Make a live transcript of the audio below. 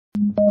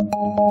Hi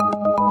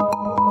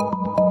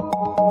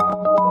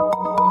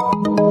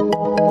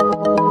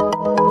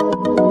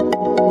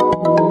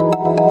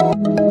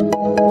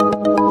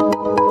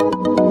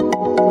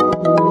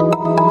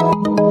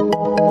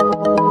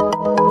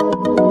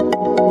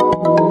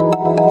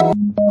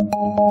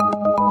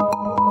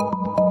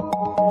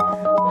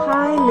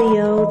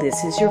Leo,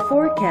 this is your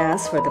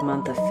forecast for the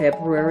month of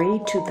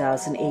February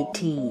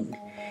 2018.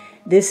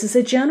 This is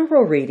a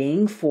general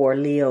reading for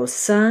Leo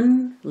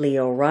Sun,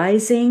 Leo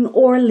Rising,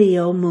 or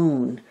Leo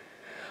Moon.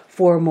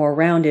 For a more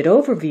rounded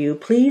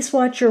overview, please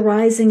watch your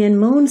rising and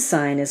moon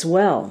sign as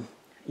well.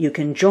 You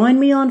can join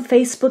me on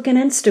Facebook and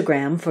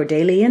Instagram for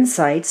daily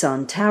insights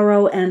on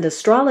tarot and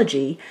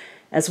astrology,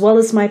 as well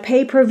as my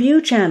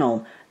pay-per-view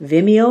channel,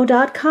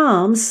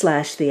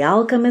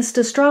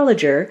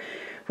 vimeo.com/thealchemistastrologer,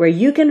 where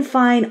you can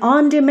find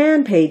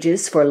on-demand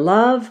pages for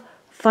love,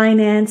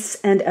 finance,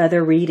 and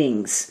other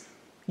readings.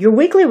 Your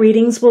weekly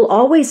readings will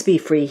always be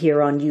free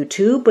here on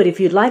YouTube, but if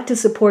you'd like to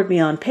support me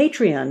on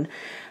Patreon,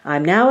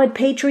 I'm now at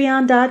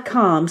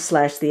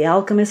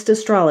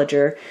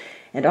patreon.com/thealchemistastrologer,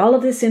 and all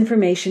of this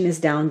information is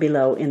down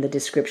below in the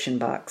description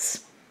box.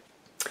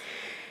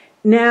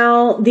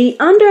 Now, the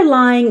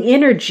underlying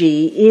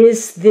energy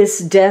is this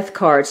Death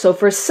card. So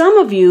for some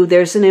of you,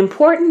 there's an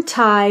important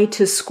tie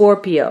to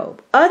Scorpio.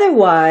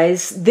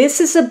 Otherwise, this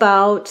is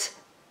about,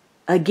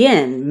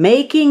 again,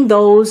 making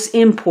those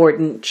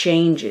important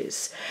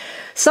changes.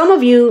 Some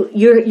of you,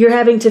 you're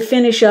having to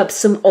finish up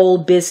some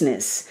old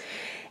business.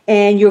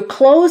 And you're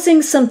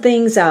closing some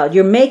things out.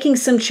 You're making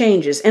some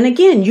changes. And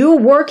again, you're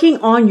working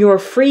on your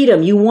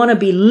freedom. You want to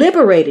be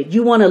liberated.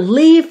 You want to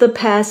leave the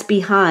past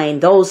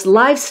behind. Those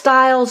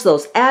lifestyles,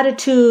 those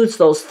attitudes,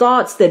 those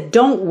thoughts that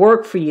don't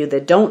work for you,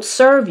 that don't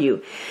serve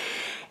you.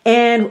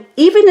 And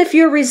even if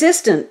you're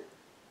resistant,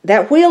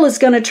 that wheel is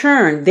going to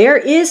turn. There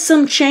is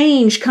some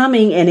change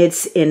coming, and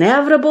it's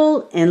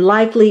inevitable and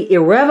likely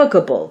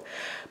irrevocable.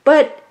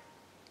 But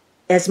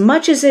as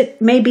much as it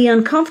may be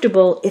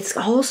uncomfortable, it's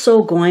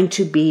also going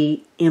to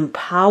be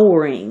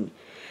empowering.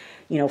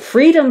 You know,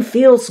 freedom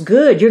feels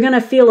good. You're going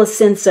to feel a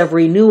sense of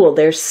renewal.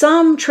 There's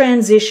some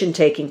transition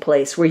taking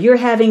place where you're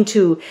having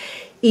to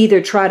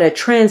either try to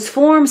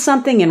transform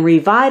something and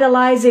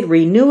revitalize it,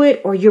 renew it,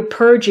 or you're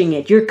purging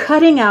it. You're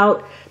cutting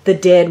out the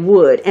dead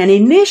wood. And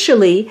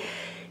initially,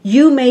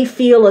 you may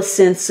feel a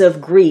sense of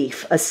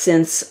grief, a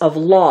sense of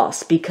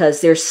loss,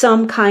 because there's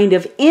some kind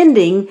of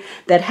ending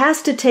that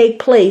has to take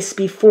place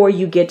before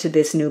you get to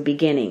this new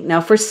beginning. Now,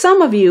 for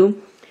some of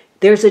you,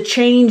 there's a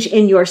change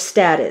in your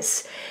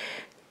status.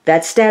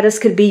 That status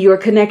could be your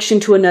connection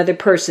to another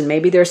person.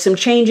 Maybe there's some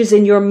changes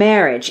in your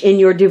marriage, in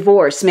your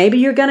divorce. Maybe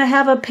you're going to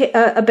have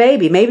a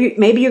baby.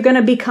 Maybe you're going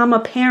to become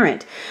a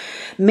parent.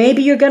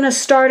 Maybe you're going to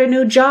start a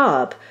new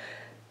job.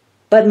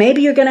 But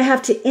maybe you're going to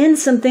have to end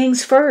some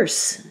things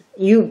first.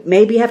 You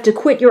maybe have to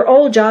quit your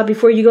old job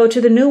before you go to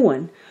the new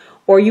one.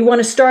 Or you want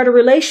to start a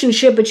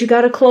relationship, but you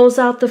got to close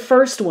out the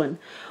first one.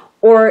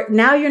 Or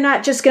now you're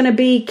not just going to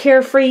be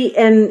carefree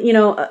and,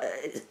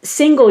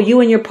 single, you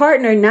and your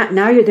partner.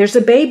 Now there's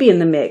a baby in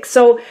the mix.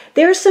 So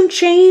there's some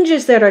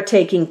changes that are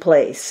taking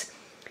place.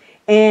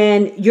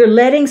 And you're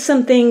letting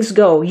some things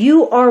go.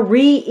 You are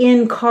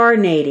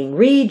reincarnating,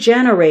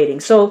 regenerating.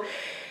 So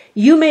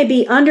you may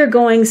be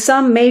undergoing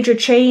some major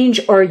change,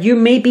 or you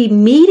may be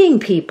meeting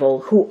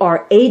people who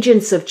are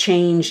agents of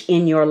change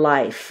in your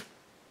life.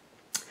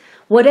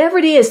 Whatever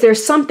it is,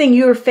 there's something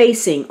you're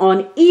facing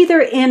on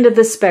either end of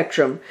the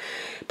spectrum.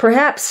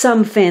 Perhaps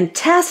some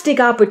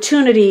fantastic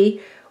opportunity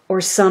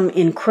or some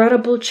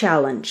incredible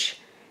challenge.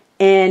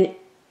 And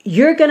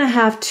you're going to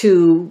have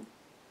to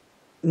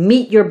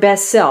meet your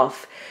best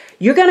self.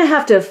 You're going to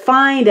have to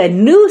find a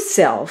new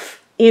self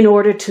in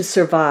order to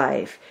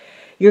survive.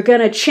 You're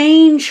going to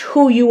change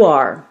who you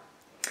are.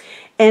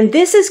 And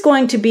this is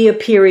going to be a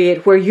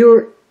period where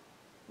you're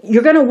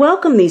going to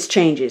welcome these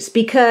changes,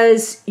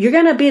 because you're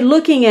going to be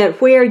looking at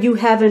where you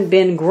haven't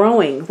been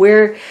growing,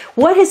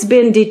 what has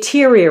been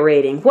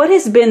deteriorating, what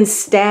has been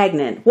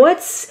stagnant,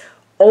 what's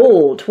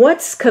old,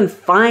 what's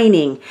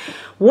confining,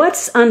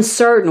 what's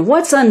uncertain,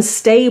 what's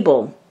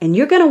unstable. And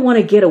you're going to want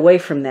to get away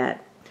from that.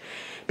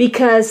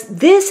 Because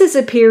this is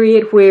a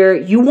period where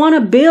you want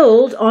to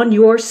build on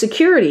your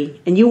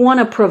security and you want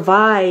to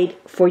provide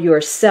for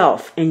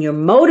yourself, and you're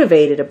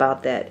motivated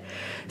about that.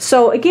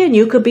 So again,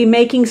 you could be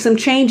making some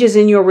changes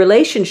in your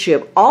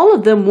relationship. All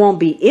of them won't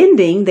be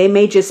ending. They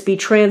may just be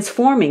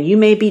transforming. You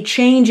may be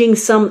changing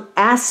some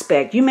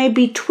aspect. You may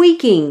be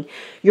tweaking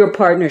your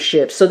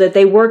partnership so that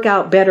they work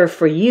out better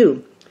for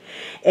you.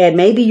 And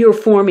maybe you're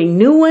forming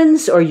new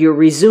ones, or you're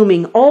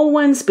resuming old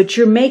ones, but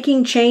you're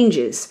making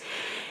changes.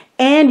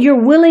 And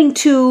you're willing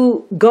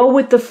to go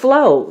with the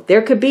flow.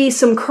 There could be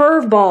some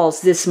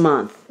curveballs this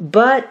month,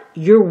 but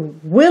you're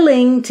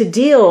willing to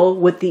deal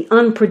with the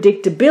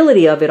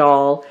unpredictability of it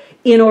all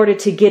in order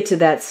to get to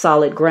that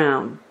solid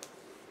ground.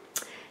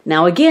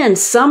 Now again,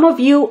 some of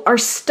you are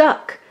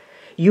stuck.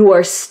 You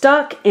are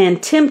stuck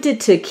and tempted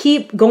to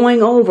keep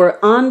going over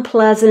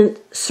unpleasant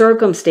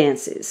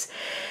circumstances.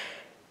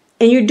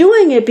 And you're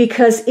doing it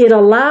because it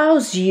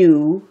allows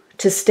you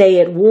to stay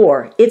at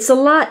war. It's a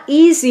lot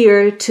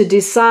easier to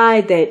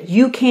decide that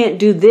you can't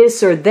do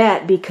this or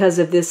that because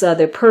of this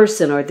other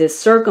person or this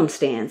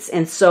circumstance.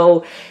 And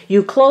so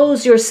you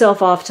close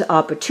yourself off to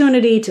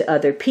opportunity, to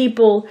other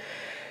people,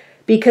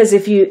 because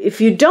if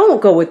you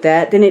don't go with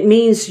that, then it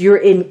means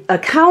you're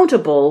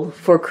accountable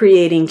for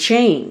creating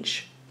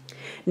change.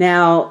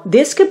 Now,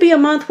 this could be a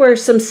month where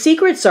some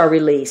secrets are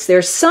released.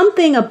 There's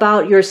something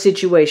about your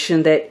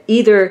situation that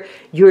either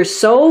you're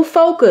so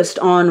focused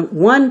on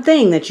one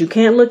thing that you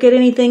can't look at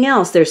anything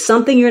else. There's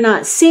something you're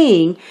not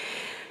seeing.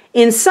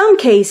 In some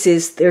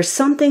cases, there's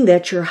something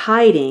that you're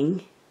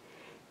hiding.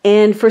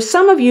 And for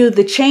some of you,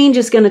 the change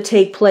is going to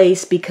take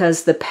place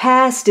because the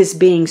past is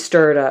being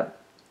stirred up.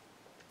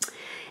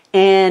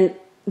 And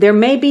there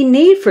may be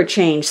need for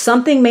change.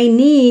 Something may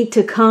need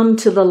to come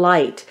to the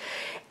light.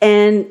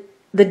 And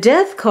the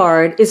Death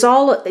card is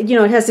all, it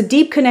has a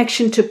deep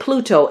connection to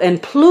Pluto.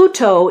 And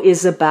Pluto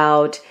is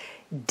about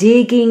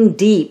digging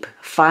deep,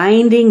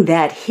 finding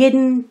that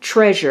hidden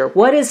treasure.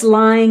 What is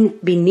lying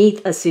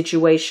beneath a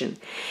situation?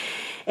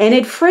 And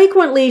it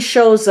frequently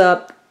shows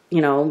up,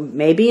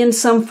 maybe in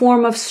some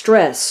form of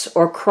stress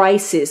or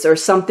crisis or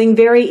something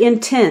very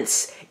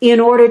intense in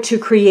order to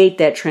create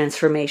that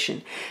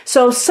transformation.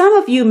 So some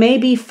of you may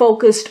be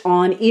focused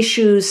on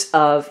issues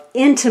of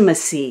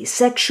intimacy,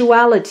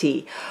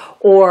 sexuality,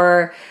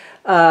 or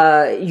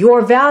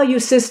your value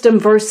system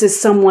versus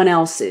someone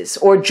else's,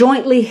 or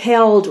jointly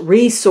held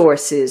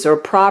resources or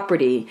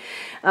property.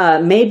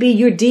 Maybe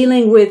you're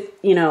dealing with,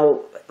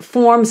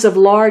 forms of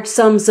large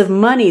sums of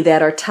money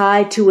that are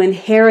tied to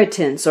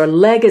inheritance or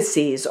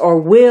legacies or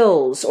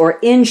wills or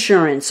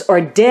insurance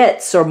or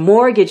debts or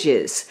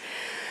mortgages.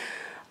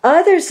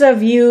 Others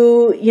of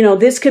you,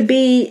 this could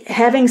be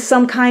having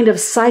some kind of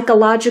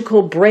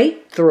psychological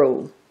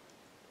breakthrough.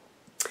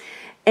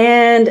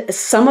 And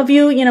some of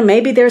you,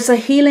 maybe there's a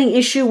healing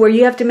issue where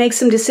you have to make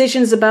some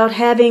decisions about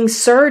having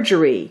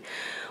surgery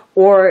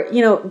or,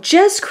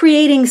 just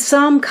creating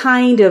some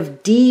kind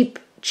of deep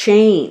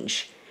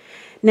change.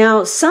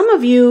 Now, some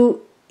of you've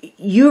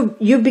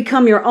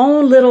become your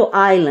own little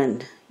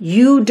island.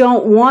 You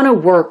don't want to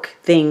work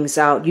things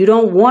out. You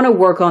don't want to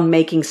work on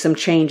making some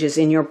changes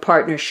in your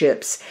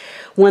partnerships.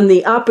 When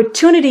the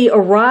opportunity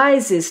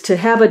arises to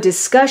have a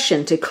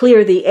discussion, to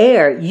clear the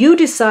air, you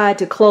decide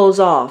to close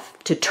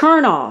off, to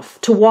turn off,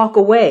 to walk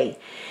away.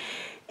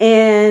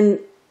 And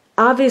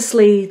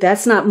obviously,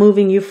 that's not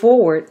moving you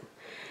forward.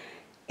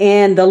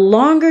 And the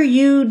longer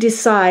you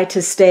decide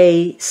to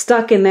stay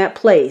stuck in that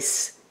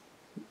place,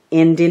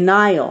 in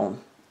denial,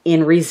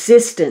 in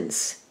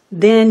resistance,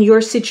 then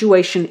your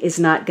situation is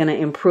not going to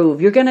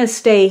improve. You're going to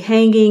stay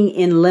hanging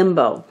in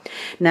limbo.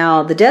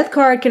 Now, the Death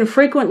card can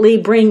frequently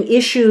bring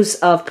issues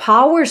of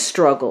power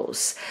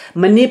struggles,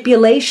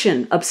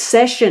 manipulation,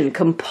 obsession,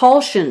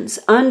 compulsions,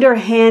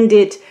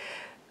 underhanded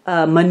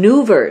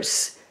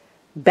maneuvers,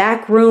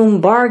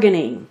 backroom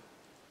bargaining.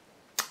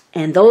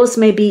 And those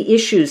may be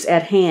issues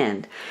at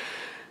hand.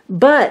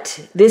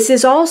 But this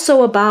is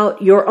also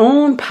about your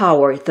own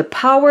power, the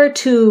power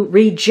to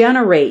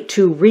regenerate,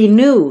 to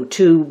renew,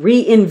 to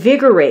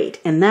reinvigorate,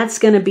 and that's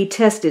going to be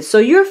tested. So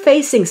you're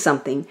facing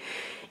something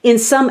in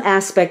some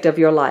aspect of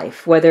your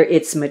life, whether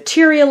it's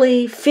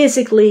materially,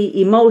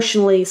 physically,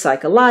 emotionally,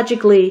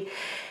 psychologically,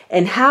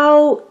 and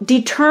how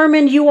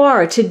determined you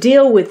are to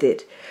deal with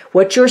it.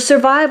 What your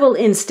survival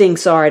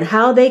instincts are and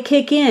how they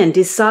kick in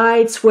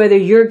decides whether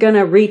you're going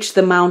to reach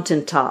the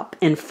mountaintop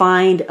and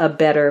find a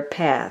better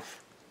path.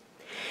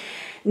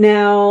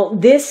 Now,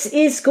 this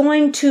is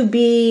going to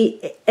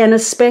be an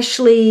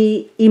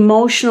especially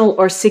emotional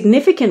or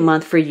significant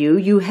month for you.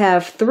 You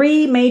have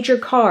 3 major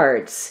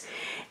cards,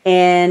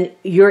 and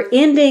you're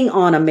ending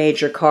on a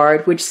major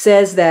card, which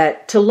says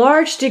that to a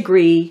large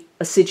degree,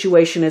 a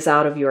situation is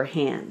out of your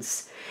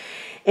hands.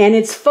 And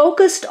it's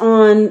focused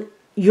on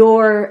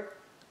your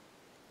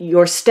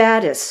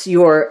status,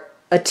 your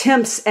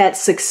attempts at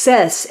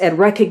success, at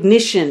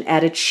recognition,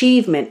 at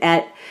achievement,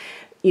 at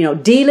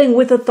dealing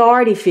with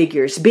authority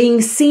figures,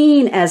 being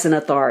seen as an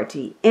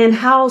authority, and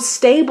how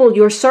stable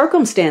your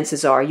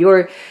circumstances are,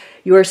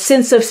 your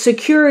sense of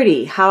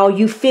security, how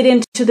you fit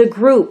into the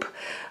group,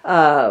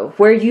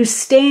 where you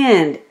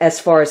stand as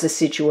far as a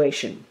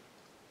situation.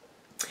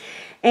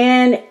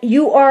 And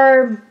you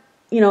are,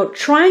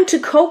 trying to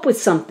cope with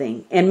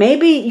something, and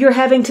maybe you're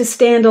having to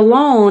stand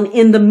alone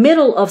in the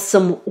middle of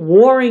some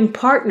warring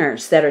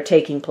partners that are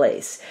taking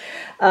place.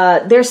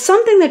 There's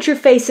something that you're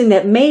facing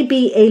that may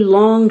be a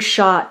long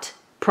shot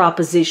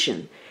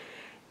proposition,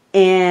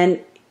 and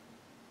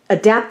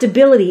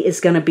adaptability is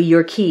going to be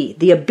your key.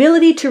 The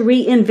ability to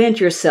reinvent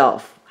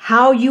yourself,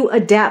 how you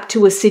adapt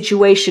to a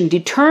situation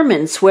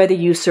determines whether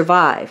you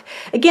survive.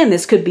 Again,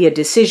 this could be a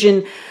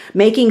decision,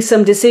 making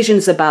some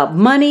decisions about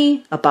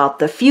money, about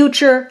the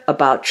future,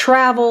 about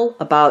travel,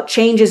 about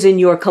changes in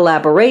your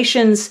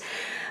collaborations.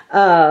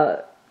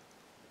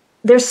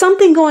 There's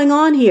something going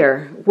on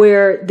here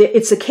where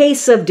it's a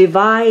case of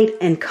divide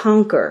and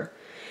conquer.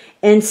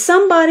 And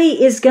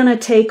somebody is going to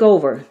take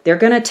over. They're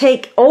going to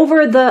take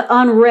over the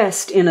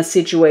unrest in a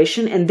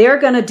situation, and they're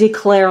going to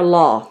declare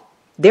law.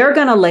 They're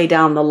going to lay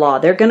down the law.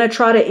 They're going to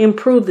try to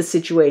improve the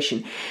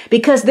situation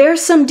because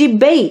there's some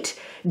debate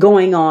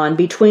going on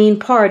between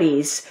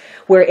parties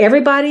where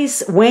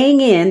everybody's weighing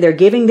in, they're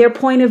giving their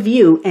point of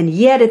view, and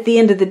yet at the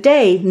end of the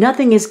day,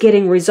 nothing is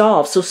getting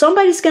resolved. So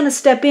somebody's going to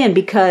step in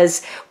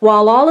because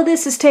while all of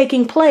this is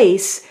taking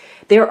place,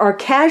 there are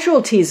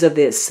casualties of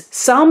this.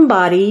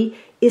 Somebody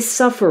is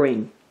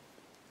suffering.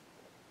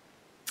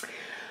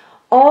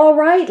 All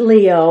right,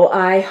 Leo,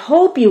 I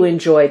hope you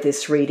enjoyed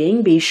this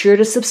reading. Be sure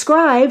to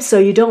subscribe so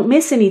you don't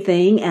miss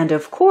anything. And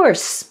of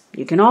course,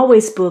 you can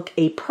always book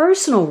a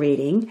personal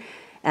reading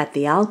at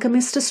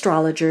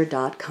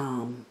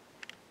thealchemistastrologer.com.